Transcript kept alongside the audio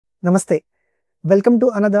Namaste. Welcome to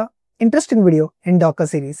another interesting video in Docker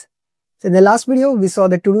series. So in the last video, we saw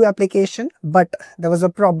the to-do application, but there was a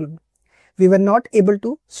problem. We were not able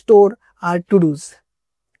to store our to-dos.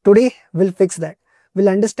 Today, we'll fix that. We'll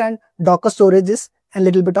understand Docker storages and a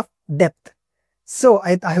little bit of depth. So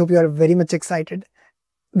I hope you are very much excited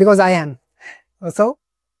because I am. So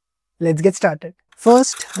let's get started.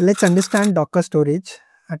 First, let's understand Docker storage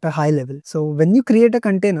at a high level. So when you create a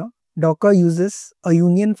container, Docker uses a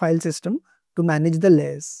union file system to manage the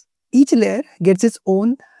layers. Each layer gets its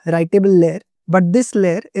own writable layer, but this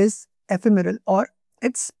layer is ephemeral or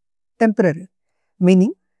it's temporary,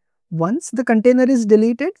 meaning once the container is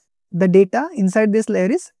deleted, the data inside this layer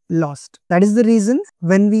is lost. That is the reason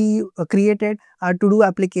when we created our to-do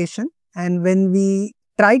application and when we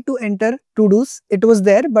tried to enter to-dos, it was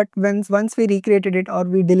there, but once we recreated it or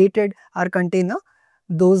we deleted our container,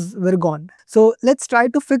 those were gone. So let's try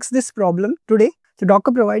to fix this problem today. So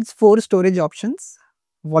Docker provides 4 storage options: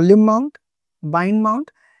 volume mount, bind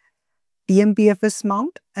mount, tmpfs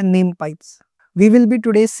mount and name pipes. We will be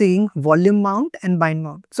today seeing volume mount and bind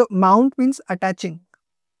mount. So mount means attaching.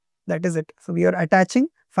 That is it. So we are attaching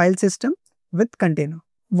file system with container.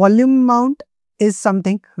 Volume mount is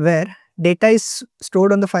something where data is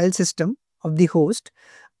stored on the file system of the host,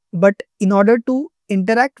 but in order to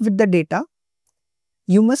interact with the data,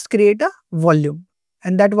 you must create a volume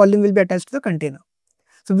and that volume will be attached to the container.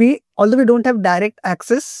 So although we don't have direct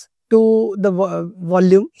access to the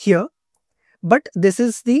volume here, but this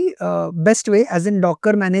is the best way, as in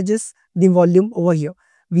Docker manages the volume over here.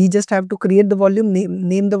 We just have to create the volume,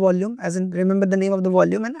 name the volume, as in remember the name of the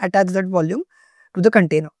volume and attach that volume to the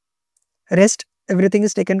container. Rest, everything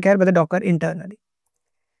is taken care by the Docker internally.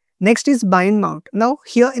 Next is bind mount. Now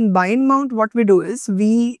here in bind mount, what we do is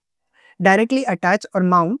we directly attach or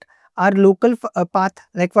mount our local path,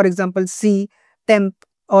 like for example C temp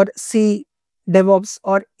or C DevOps,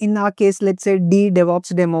 or in our case let's say D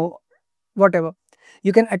DevOps demo, whatever.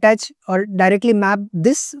 You can attach or directly map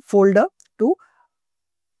this folder to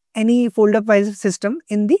any folder file system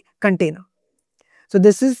in the container. So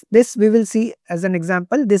this we will see as an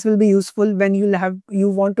example. This will be useful when you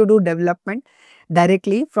want to do development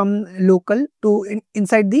directly from local to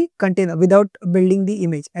inside the container without building the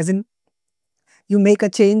image, as in you make a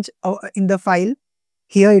change in the file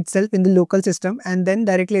here itself in the local system and then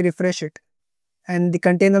directly refresh it and the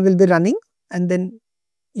container will be running and then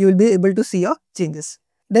you will be able to see your changes.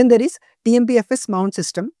 Then there is tmpfs mount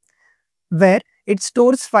system where it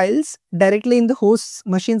stores files directly in the host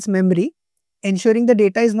machine's memory, ensuring the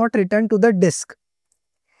data is not returned to the disk.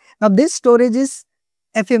 Now this storage is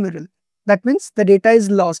ephemeral. That means the data is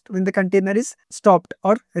lost when the container is stopped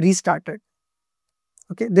or restarted.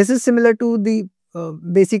 Okay, this is similar to the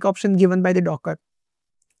basic option given by the Docker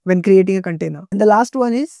when creating a container. And the last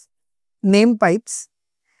one is name pipes,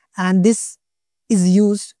 and this is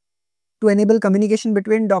used to enable communication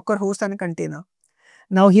between Docker host and a container.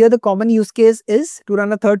 Now here the common use case is to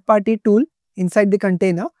run a third-party tool inside the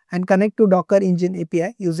container and connect to Docker Engine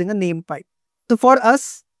API using a name pipe. So for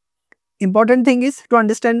us, important thing is to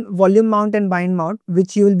understand volume mount and bind mount,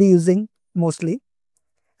 which you will be using mostly.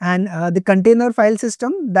 And the container file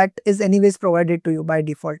system, that is anyways provided to you by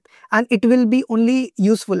default, and it will be only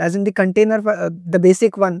useful, as in the container, the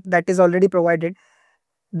basic one that is already provided,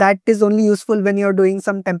 that is only useful when you are doing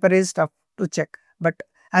some temporary stuff to check. But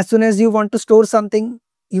as soon as you want to store something,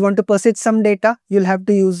 you want to persist some data, you'll have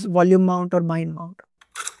to use volume mount or bind mount.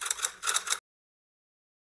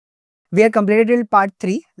 We are completed till part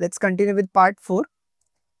 3. Let's continue with part 4.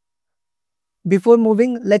 Before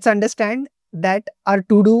moving, let's understand that our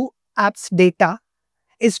to-do apps data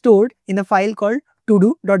is stored in a file called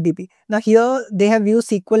todo.db. Now here they have used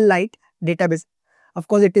SQLite database. Of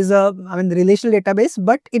course, it is a relational database,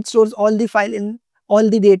 but it stores all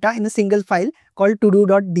the data in a single file called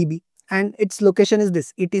todo.db, and its location is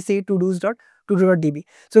this etc todo.db.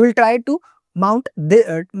 So we'll try to mount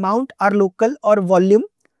our local or volume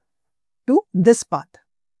to this path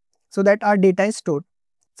so that our data is stored.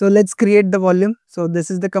 So let's create the volume. So this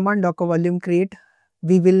is the command docker volume create.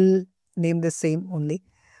 We will name the same only.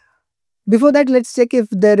 Before that, let's check if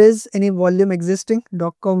there is any volume existing.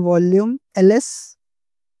 Docker volume ls,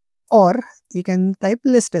 or you can type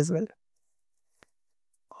list as well,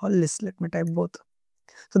 or list. Let me type both.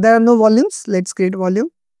 So there are no volumes. Let's create volume.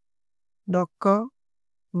 Docker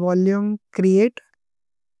volume create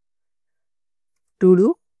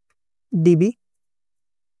todo db.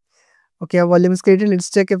 Okay, our volume is created.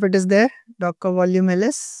 Let's check if it is there. Docker volume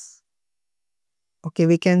ls. Okay,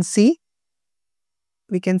 we can see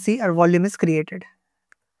our volume is created.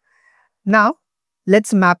 Now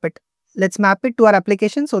let's map it. let's map it to our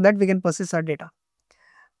application so that we can process our data.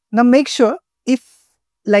 Now make sure if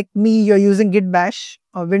like me you're using git bash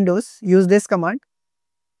or Windows, use this command.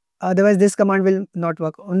 Otherwise this command will not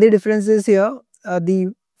work. Only difference is here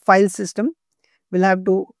the file system will have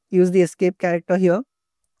to use the escape character here.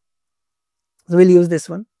 So we'll use this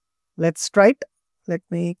one. Let's try it. Let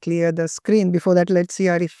me clear the screen. Before that, let's see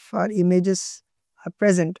if our images are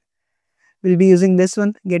present. We'll be using this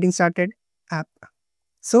one, getting started app.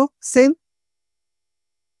 So same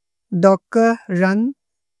docker run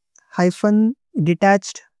hyphen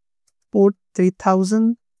detached port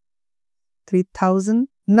 3000.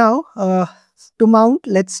 Now to mount,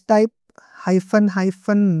 let's type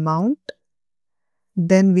hyphen mount.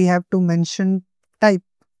 Then we have to mention type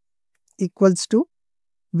equals to,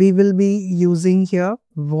 we will be using here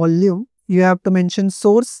volume. You have to mention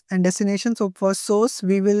source and destination. So for source,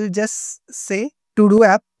 we will just say to do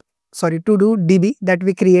DB that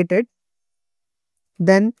we created.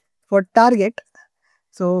 Then for target,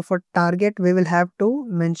 so for target, we will have to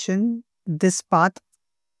mention this path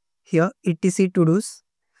here, etc to dos.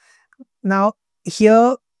 Now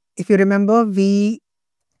here, if you remember,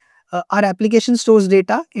 our application stores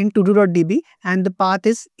data in todo.db and the path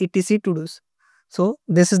is etc to dos. So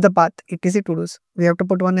this is the path, etc to dos. We have to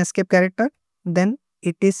put one escape character, then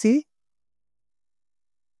etc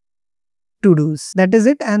to dos. That is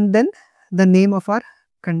it, and then the name of our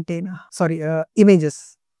container. Sorry,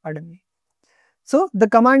 images. Pardon me. So the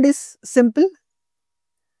command is simple.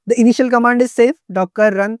 The initial command is save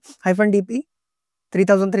docker run -dp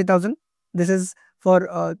 3000. This is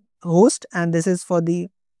for host and this is for the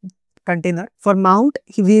container. For mount,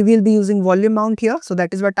 we will be using volume mount here. So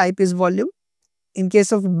that is what type is volume. In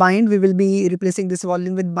case of bind, we will be replacing this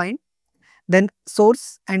volume with bind. Then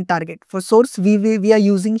source and target. For source, we are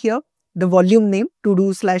using here the volume name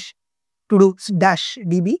todo/db.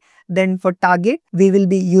 Then for target, we will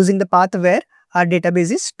be using the path where our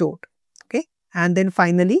database is stored. Okay. And then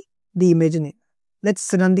finally, the image name.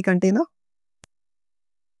 Let's run the container.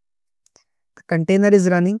 The container is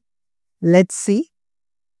running. Let's see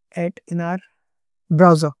it in our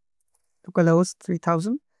browser. Localhost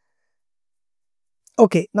 3000.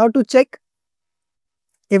 Okay, now to check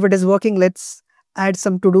if it is working, let's add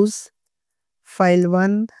some to-dos. File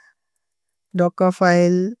 1, docker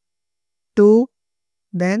file 2,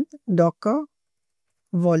 then docker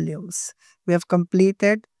volumes. We have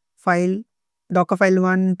completed docker file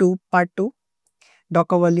 1 to part 2.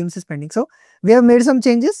 Docker volumes is pending. So we have made some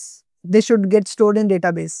changes. They should get stored in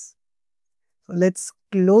database. So let's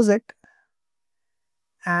close it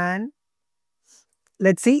and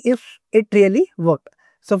let's see if it really worked.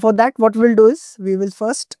 So for that, what we'll do is we will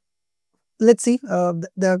first, let's see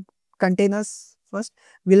the containers first.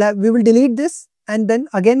 We will delete this and then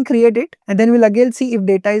again create it, and then we'll again see if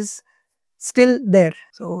data is still there.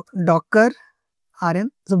 So docker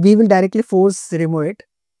rm. So we will directly force remove it.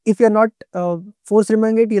 If you're not force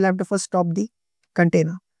removing it, you'll have to first stop the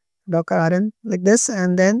container. Docker rm like this,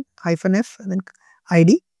 and then -f and then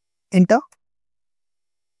id, enter.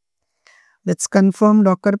 Let's confirm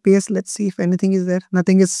docker ps. Let's see if anything is there.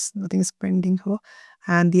 Nothing is pending here,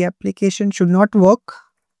 and the application should not work.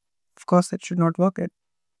 Of course, it should not work.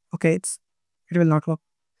 Okay, it will not work.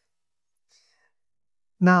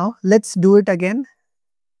 Now let's do it again.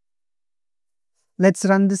 Let's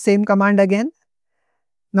run the same command again.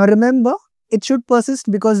 Now remember, it should persist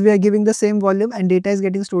because we are giving the same volume and data is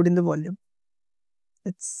getting stored in the volume.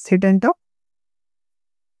 Let's hit enter.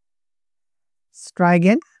 Let's try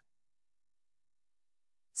again.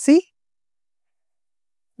 See,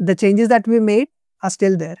 the changes that we made are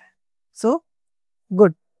still there. So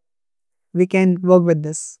good, we can work with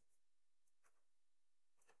this.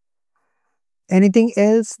 Anything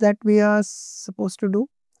else that we are supposed to do?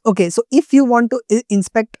 Okay, so if you want to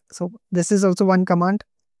inspect, so this is also one command.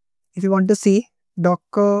 If you want to see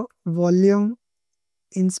docker volume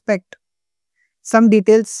inspect some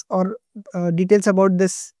details or details about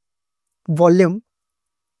this volume,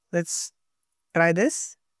 let's try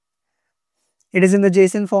this. It is in the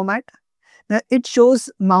JSON format. Now it shows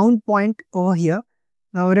mount point over here.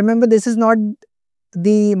 Now remember, this is not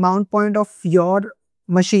the mount point of your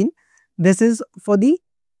machine. This is for the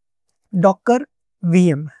Docker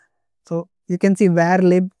VM. So you can see var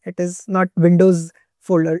lib. It is not Windows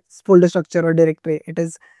folder structure or directory. It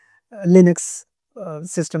is Linux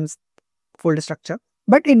systems folder structure.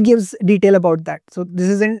 But it gives detail about that. So this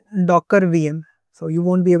is in Docker VM. So you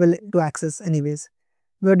won't be able to access anyways.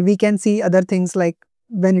 But we can see other things like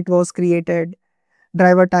when it was created,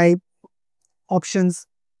 driver type, options,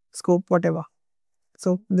 scope, whatever.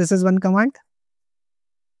 So this is one command.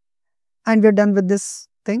 And we're done with this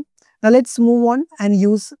thing. Now let's move on and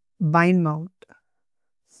use bind mount.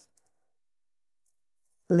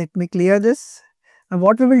 Let me clear this. Now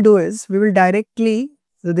what we will do is we will directly,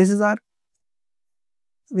 so this is our,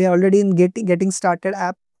 we are already in getting started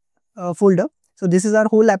app folder. So this is our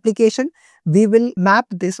whole application. We will map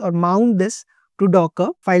this or mount this to Docker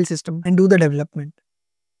file system and do the development.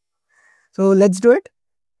 So let's do it.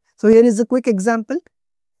 So here is a quick example.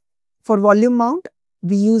 For volume mount,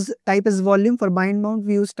 we use type as volume. For bind mount,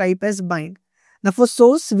 we use type as bind. Now for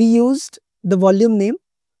source, we used the volume name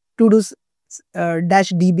todos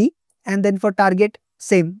 -db, and then for target,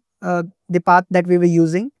 same, the path that we were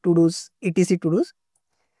using, todos, etc todos.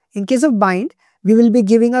 In case of bind, we will be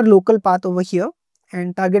giving our local path over here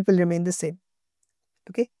and target will remain the same.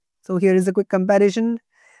 Okay. So here is a quick comparison.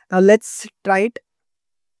 Now let's try it.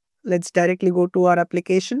 Let's directly go to our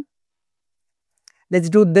application. Let's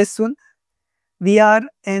do this one. We are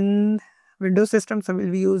in Windows system, so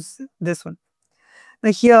we'll use this one.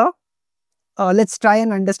 Now here, let's try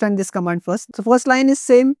and understand this command first. So first line is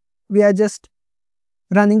same. We are just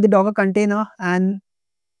running the Docker container and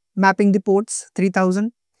mapping the ports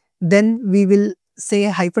 3000. Then we will say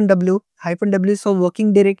 -w. -w is for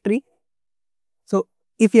working directory. So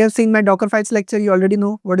if you have seen my Docker files lecture, you already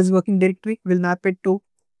know what is working directory. We'll map it to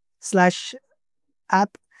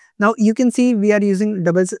 /app. Now you can see we are using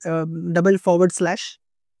double forward slash.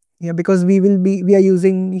 Yeah, because we are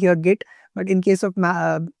using here Git, but in case of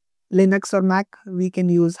Linux or Mac, we can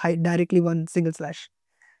use directly one single slash.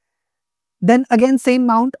 Then again, same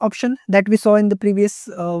mount option that we saw in the previous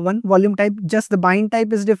one, volume type, just the bind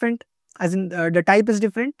type is different, as in the type is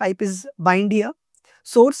different. Type is bind here.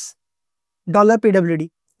 Source $pwd.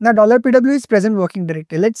 Now $pw is present working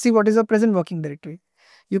directory. Let's see what is a present working directory.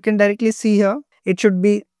 You can directly see here, it should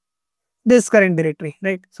be this current directory,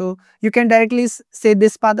 right? So you can directly say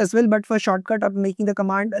this path as well, but for shortcut of making the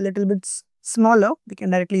command a little bit smaller, we can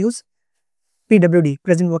directly use pwd,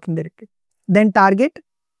 present working directory. Then target.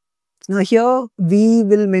 Now here we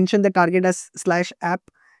will mention the target as /app.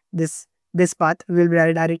 This path we will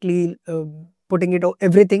be directly putting it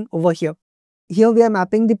everything over here. Here we are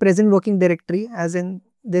mapping the present working directory, as in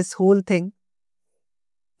this whole thing,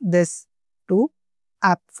 this to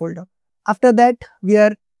app folder. After that, we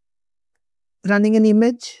are running an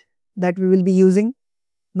image that we will be using,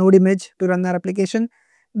 node image, to run our application.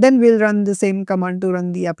 Then we'll run the same command to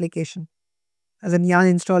run the application, as in yarn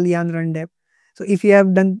install yarn run dev. So if you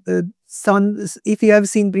have done if you have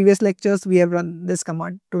seen previous lectures, we have run this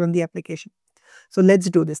command to run the application. So let's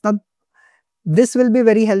do this. Now this will be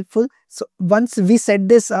very helpful. So once we set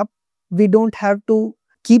this up, we don't have to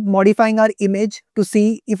keep modifying our image to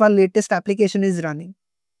see if our latest application is running.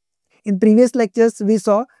 In previous lectures, we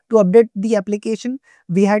saw to update the application,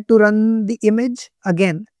 we had to run the image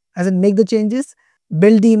again, as in make the changes,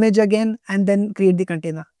 build the image again, and then create the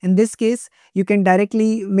container. In this case, you can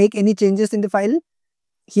directly make any changes in the file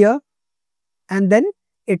here, and then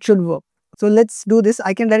it should work. So let's do this.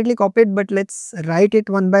 I can directly copy it, but let's write it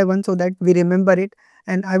one by one so that we remember it.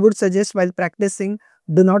 And I would suggest while practicing,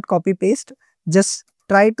 do not copy paste. Just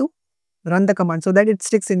try to run the command so that it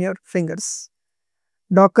sticks in your fingers.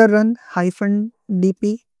 Docker run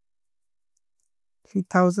 -dp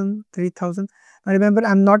 3000. Now remember,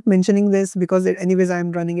 I'm not mentioning this because anyways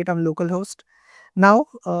I'm running it on localhost. Now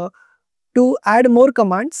to add more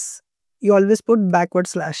commands, you always put /.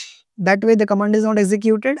 That way the command is not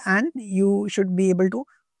executed and you should be able to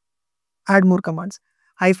add more commands.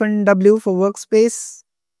 -w for workspace,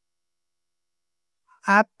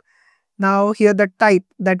 app. Now here the type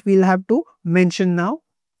that we'll have to mention now.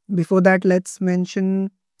 Before that, let's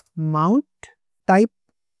mention mount. Type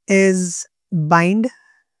is bind.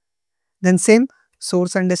 Then same,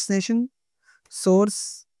 source and destination.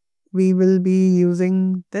 Source, we will be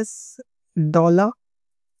using this $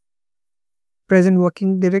 present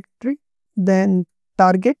working directory. Then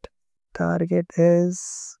target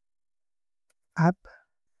is app.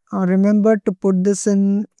 Remember to put this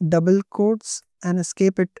in double quotes and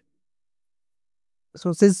escape it.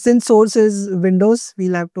 So since source is Windows,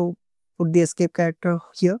 we'll have to put the escape character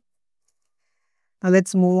here. Now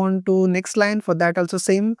let's move on to next line. For that also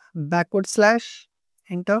same, /,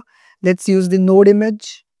 enter. Let's use the node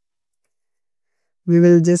image. We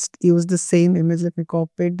will just use the same image. Let me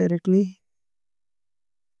copy it directly.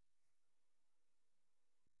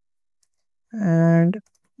 And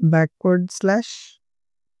 /.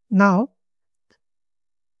 Now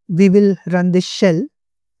we will run this shell,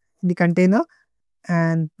 the container,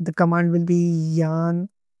 and the command will be yarn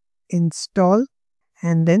install,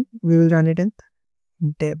 and then we will run it in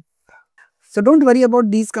dev. So don't worry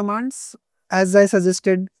about these commands. as I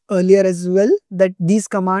suggested earlier as well, that these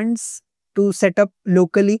commands to set up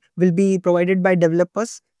locally will be provided by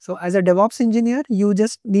developers. So as a DevOps engineer, you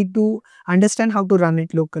just need to understand how to run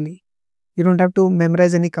it locally. You don't have to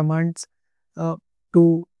memorize any commands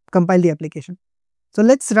to compile the application. So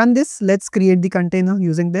let's run this. Let's create the container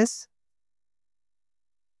using this.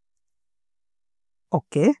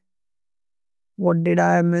 Okay. What did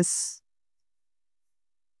I miss?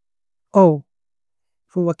 Oh,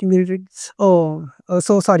 for working directories. Oh,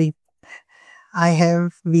 so sorry.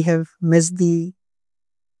 We have missed the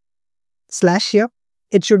slash here.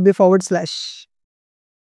 It should be forward slash.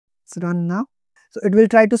 Let's run now. So it will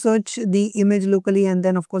try to search the image locally, and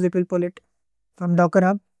then of course it will pull it from Docker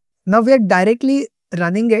Hub. Now we are directly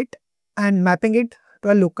running it and mapping it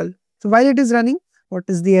to a local. So while it is running, what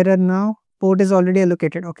is the error now? Port is already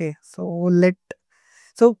allocated. Okay, so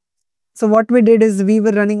what we did is we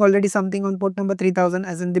were running already something on port number 3000,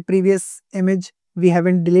 as in the previous image. We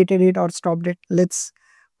haven't deleted it or stopped it. Let's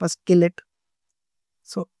first kill it.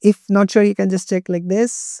 So if not sure, you can just check like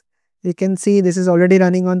this. You can see this is already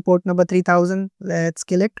running on port number 3000. Let's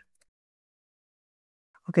kill it.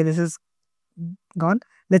 Okay, this is gone.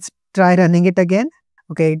 Let's try running it again.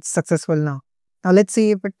 Okay, it's successful now. Now let's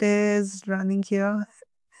see if it is running here.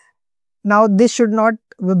 Now this should not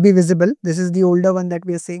be visible. This is the older one that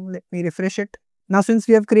we are seeing. Let me refresh it. Now since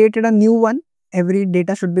we have created a new one, every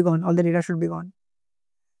data should be gone. All the data should be gone.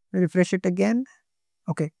 Refresh it again.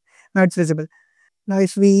 Okay, now it's visible. Now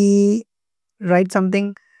if we write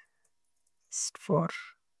something for,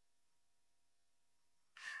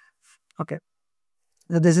 okay,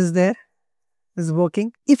 so this is there, this is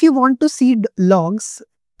working. If you want to see logs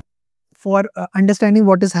for understanding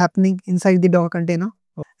what is happening inside the Docker container,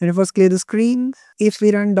 let me first clear the screen. If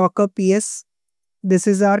we run docker ps, this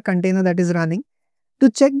is our container that is running. To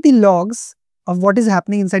check the logs of what is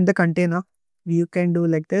happening inside the container, you can do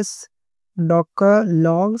like this, docker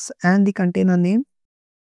logs and the container name.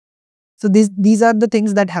 So these are the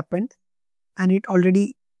things that happened, and it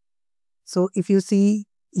already, so if you see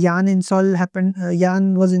yarn install happened,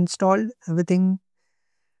 yarn was installed, everything,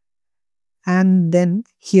 and then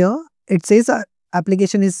here it says our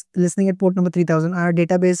application is listening at port number 3000. Our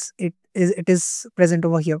database, it is present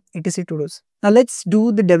over here, etc todos. Now let's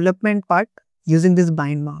do the development part using this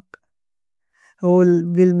bind mark. So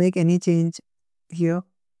we'll make any change here.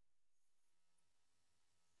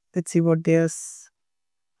 Let's see what there's,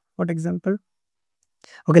 what example.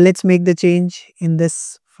 Okay, let's make the change in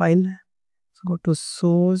this file. So go to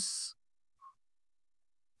source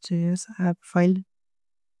JS app file.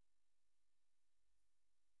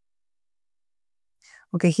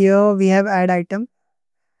 Okay, here we have add item.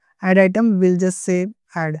 Add item will just say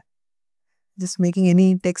add. Just making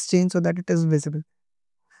any text change so that it is visible.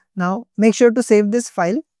 Now make sure to save this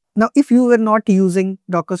file. Now if you were not using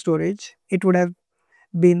Docker storage, it would have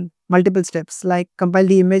been multiple steps like compile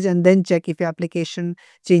the image and then check if your application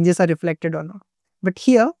changes are reflected or not. But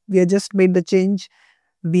here we have just made the change.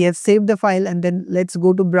 We have saved the file, and then let's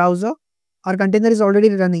go to browser. Our container is already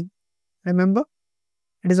running. Remember,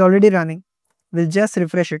 it is already running. We'll just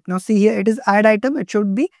refresh it. Now see here, it is add item. It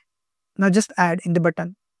should be now just add in the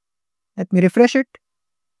button. Let me refresh it.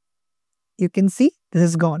 You can see this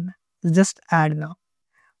is gone. It's just add now.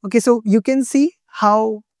 Okay, so you can see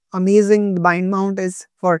how amazing the bind mount is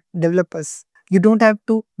for developers. You don't have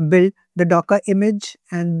to build the Docker image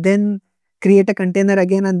and then create a container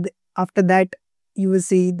again, and after that you will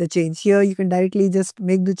see the change. Here you can directly just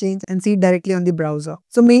make the change and see it directly on the browser.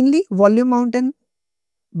 So mainly volume mount and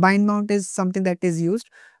bind mount is something that is used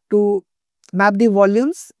to map the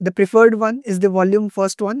volumes. The preferred one is the volume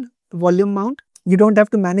first one, volume mount. You don't have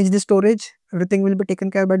to manage the storage. Everything will be taken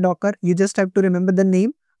care by Docker. You just have to remember the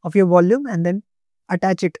name of your volume and then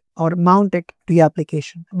attach it or mount it to your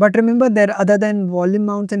application. But remember, there other than volume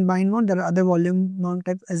mounts and bind mount, there are other volume mount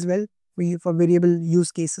types as well for variable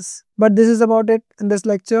use cases. But this is about it in this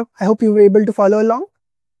lecture. I hope you were able to follow along.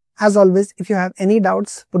 As always, if you have any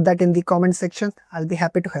doubts, put that in the comment section. I'll be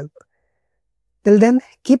happy to help. Till then,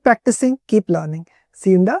 keep practicing, keep learning.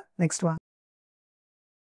 See you in the next one.